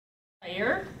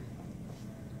Here,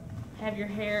 have your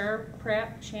hair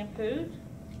prepped, shampooed,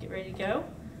 get ready to go.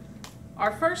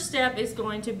 Our first step is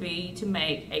going to be to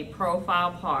make a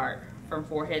profile part from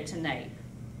forehead to nape.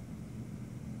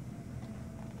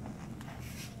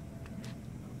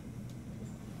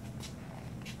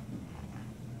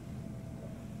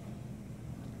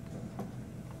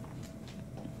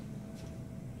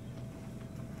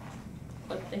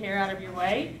 Flip the hair out of your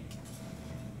way.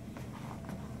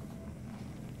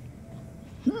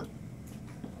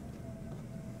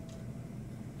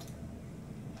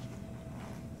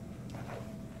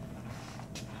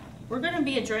 We're going to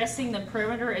be addressing the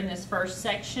perimeter in this first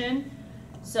section.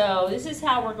 So this is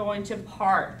how we're going to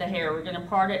part the hair. We're going to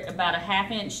part it about a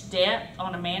 1/2 inch depth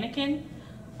on a mannequin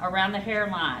around the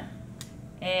hairline.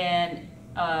 And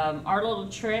our little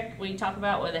trick we talk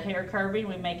about with a hair curving,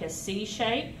 we make a C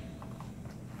shape.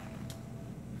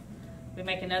 We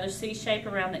make another C shape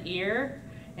around the ear,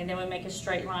 and then we make a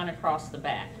straight line across the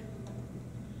back.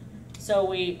 So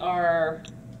we are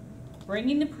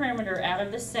bringing the perimeter out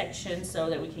of the section so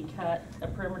that we can cut a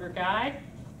perimeter guide.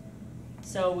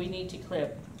 So we need to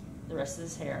clip the rest of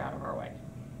this hair out of our way.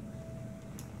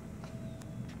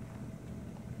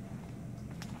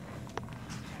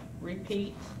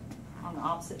 Repeat on the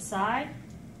opposite side.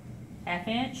 1/2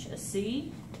 inch, a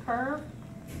C curve,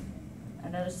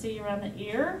 another C around the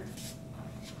ear,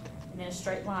 and then a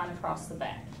straight line across the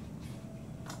back.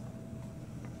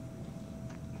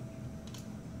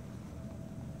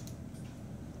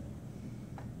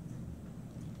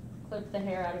 Clip the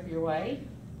hair out of your way.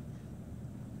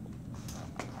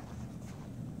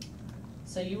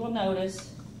 So you will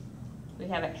notice we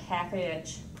have a 1/2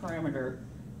 inch perimeter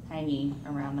hanging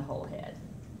around the whole head.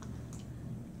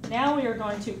 Now we are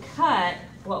going to cut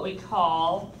what we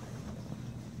call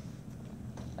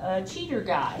a cheater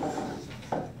guide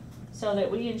so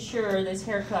that we ensure this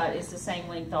haircut is the same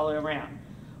length all the way around.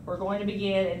 We're going to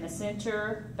begin in the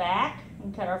center back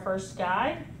and cut our first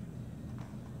guide.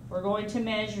 We're going to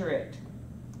measure it.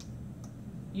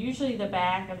 Usually the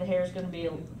back of the hair is going to be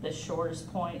the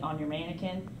shortest point on your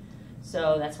mannequin,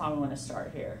 so that's why we want to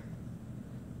start here.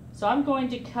 So I'm going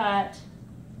to cut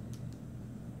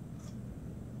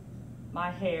my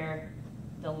hair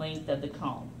the length of the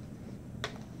comb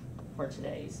for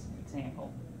today's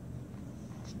example.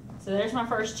 So there's my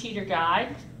first cheater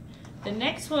guide. The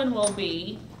next one will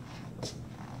be,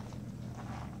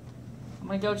 I'm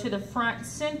going to go to the front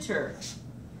center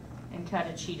and cut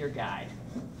a cheater guide.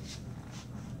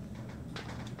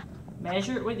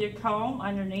 Measure it with your comb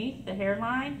underneath the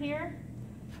hairline here,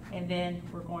 and then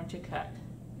we're going to cut.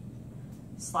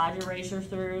 Slide your razor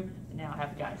through, and now I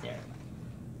have a guide there.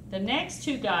 The next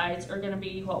two guides are going to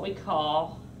be what we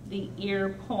call the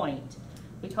ear point.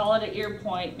 We call it an ear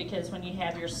point because when you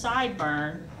have your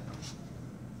sideburn,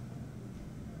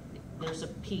 there's a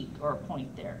peak or a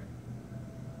point there.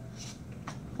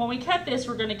 When we cut this,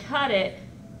 we're going to cut it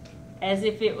as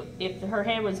if her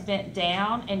head was bent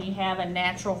down and you have a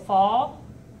natural fall,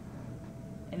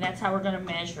 and that's how we're going to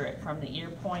measure it, from the ear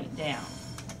point down.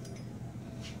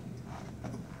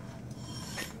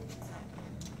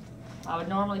 I would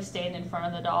normally stand in front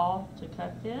of the doll to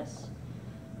cut this,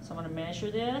 so I'm going to measure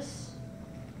this,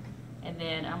 and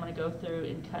then I'm going to go through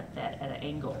and cut that at an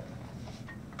angle.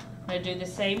 I'm going to do the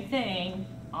same thing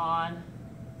on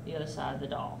the other side of the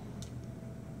doll.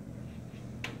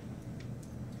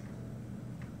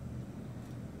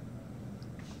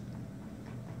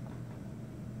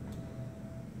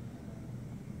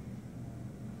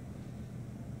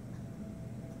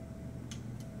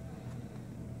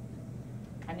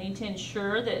 I need to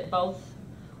ensure that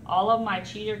all of my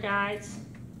cheater guides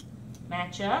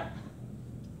match up.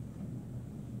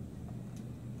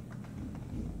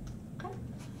 Okay.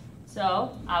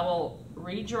 So I will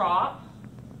redrop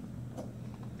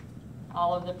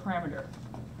all of the perimeter.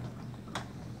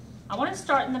 I want to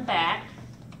start in the back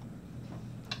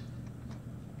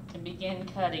and begin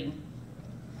cutting.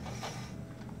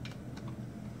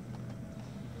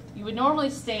 You would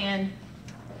normally stand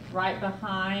right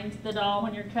behind the doll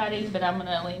when you're cutting, but I'm going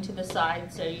to lean to the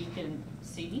side so you can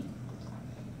see.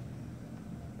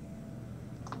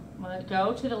 I'm going to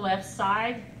go to the left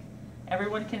side.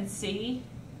 Everyone can see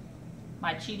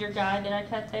my cheater guide that I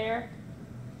cut there.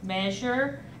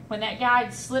 Measure. When that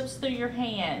guide slips through your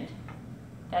hand,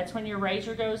 that's when your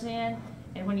razor goes in,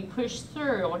 and when you push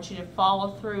through, I want you to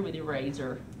follow through with your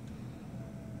razor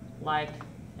like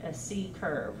a C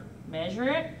curve. Measure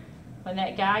it. When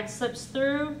that guide slips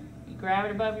through, you grab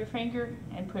it above your finger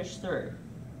and push through.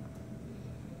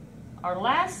 Our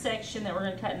last section that we're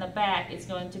going to cut in the back is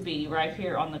going to be right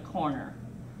here on the corner.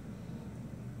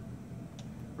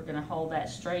 We're going to hold that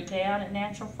straight down at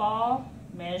natural fall,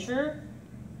 measure,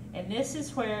 and this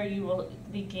is where you will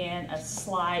begin a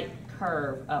slight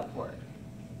curve upward.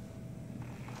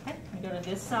 Okay, go to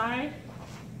this side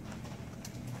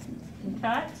and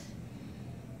cut.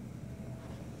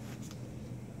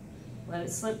 Let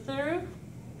it slip through,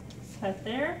 cut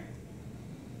there,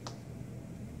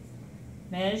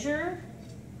 measure,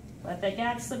 let that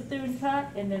gap slip through and cut,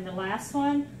 and then the last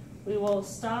one, we will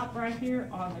stop right here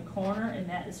on the corner, and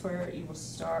that is where you will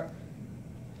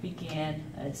begin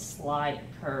a slight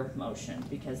curve motion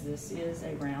because this is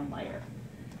a round layer.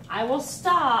 I will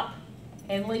stop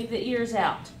and leave the ears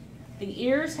out. The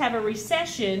ears have a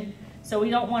recession, so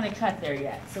we don't want to cut there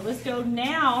yet. So let's go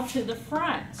now to the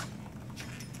front.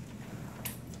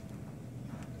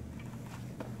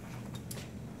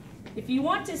 If you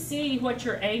want to see what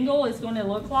your angle is going to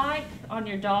look like on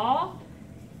your doll,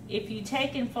 if you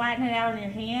take and flatten it out on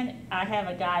your hand, I have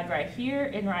a guide right here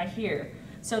and right here.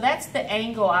 So that's the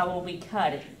angle I will be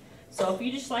cutting. So if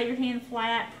you just lay your hand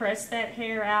flat, press that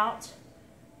hair out,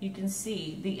 you can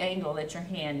see the angle that your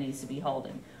hand needs to be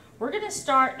holding. We're going to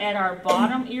start at our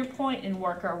bottom ear point and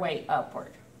work our way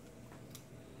upward.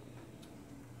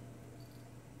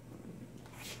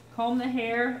 Comb the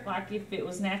hair like if it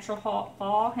was natural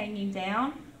fall hanging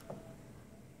down.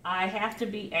 I have to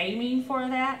be aiming for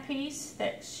that piece,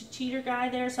 that cheater guy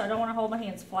there, so I don't want to hold my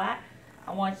hands flat.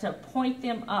 I want to point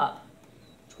them up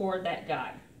toward that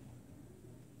guide.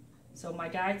 So my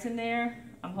guide's in there.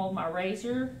 I'm holding my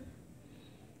razor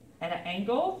at an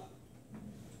angle.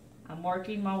 I'm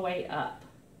working my way up.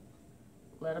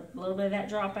 Let a little bit of that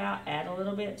drop out, add a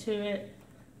little bit to it.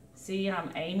 See,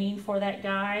 I'm aiming for that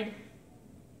guide.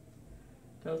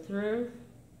 Go through,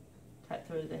 cut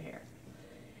through the hair.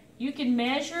 You can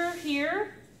measure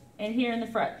here and here in the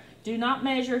front. Do not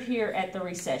measure here at the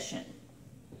recession.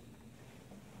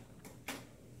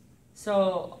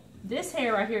 So this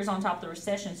hair right here is on top of the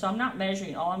recession, so I'm not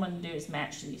measuring. All I'm going to do is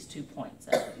match these 2 points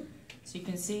up. So you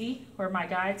can see where my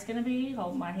guide's going to be.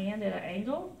 Hold my hand at an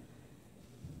angle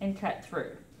and cut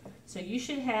through. So you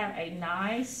should have a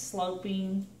nice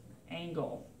sloping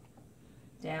angle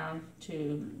down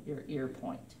to your ear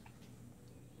point.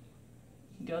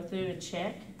 You can go through and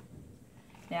check.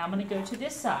 Now I'm going to go to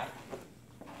this side.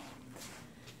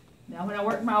 Now when I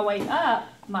work my way up,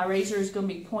 my razor is going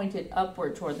to be pointed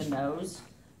upward toward the nose.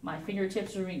 My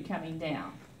fingertips are coming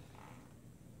down.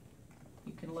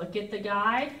 You can look at the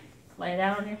guide, lay it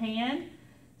out on your hand,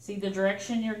 see the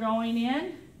direction you're going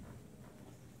in.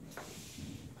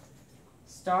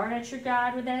 Start at your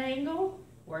guide with that angle,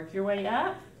 work your way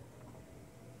up.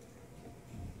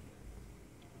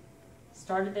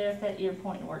 Started there at that ear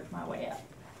point and worked my way up.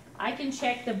 I can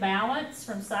check the balance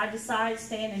from side to side,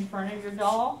 stand in front of your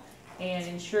doll, and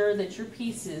ensure that your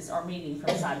pieces are meeting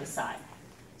from side to side.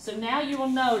 So now you will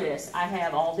notice I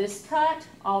have all this cut,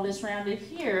 all this rounded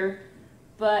here,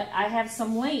 but I have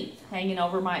some length hanging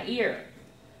over my ear.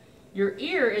 Your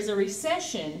ear is a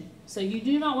recession, so you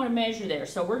do not want to measure there.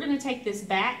 So we're going to take this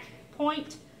back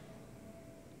point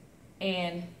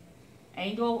and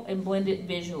angle and blend it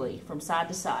visually from side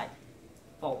to side,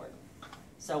 forward.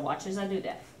 So watch as I do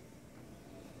that.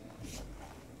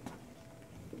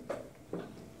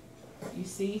 You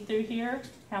see through here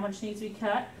how much needs to be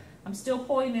cut? I'm still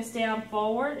pulling this down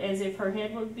forward as if her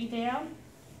head would be down,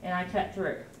 and I cut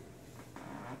through.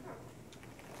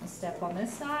 I'll step on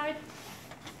this side.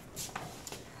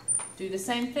 Do the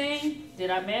same thing. Did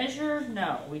I measure?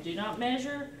 No, we do not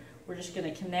measure. We're just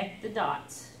going to connect the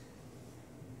dots.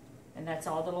 And that's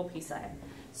all the little piece I have.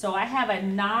 So I have a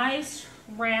nice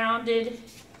rounded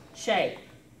shape.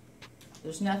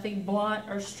 There's nothing blunt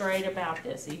or straight about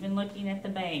this. Even looking at the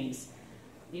bangs,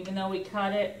 even though we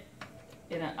cut it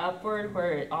in an upward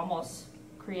where it almost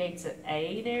creates an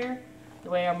A there, the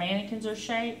way our mannequins are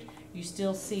shaped, you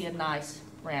still see a nice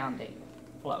rounding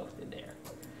flow through there.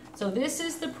 So this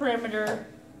is the perimeter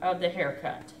of the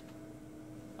haircut.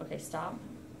 Okay, stop.